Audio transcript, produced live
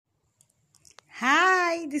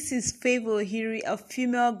Hi, this is Favor Hiri, a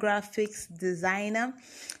female graphics designer.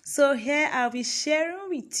 So, here I'll be sharing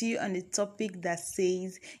with you on the topic that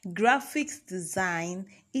says graphics design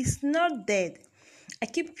is not dead. I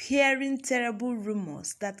keep hearing terrible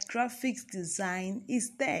rumors that graphics design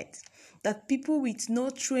is dead, that people with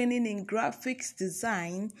no training in graphics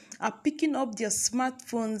design are picking up their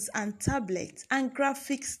smartphones and tablets and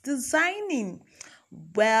graphics designing.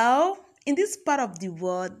 Well, in this part of the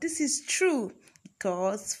world, this is true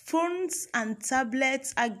because phones and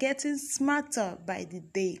tablets are getting smarter by the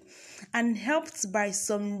day and helped by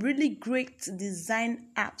some really great design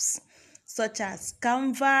apps such as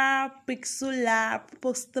Canva, Pixel Lab,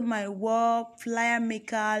 Poster My Work, Flyer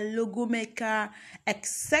Maker, Logo Maker,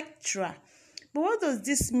 etc. But what does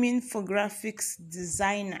this mean for graphics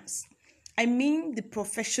designers? I mean the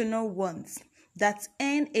professional ones that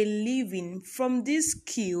earn a living from this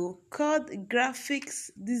skill called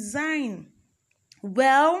graphics design.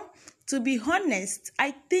 Well, to be honest,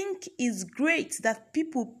 I think it's great that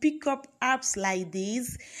people pick up apps like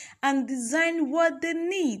this and design what they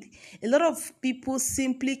need. A lot of people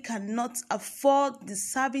simply cannot afford the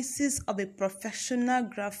services of a professional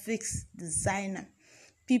graphics designer.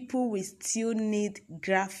 People will still need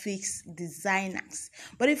graphics designers.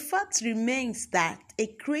 But the fact remains that a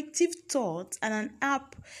creative thought and an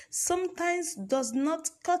app sometimes does not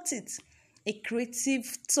cut it. A creative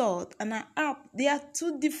thought and an app, they are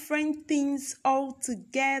two different things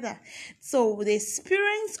altogether. So the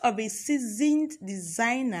experience of a seasoned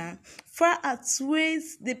designer far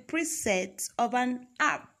outweighs the presets of an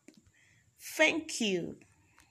app. Thank you.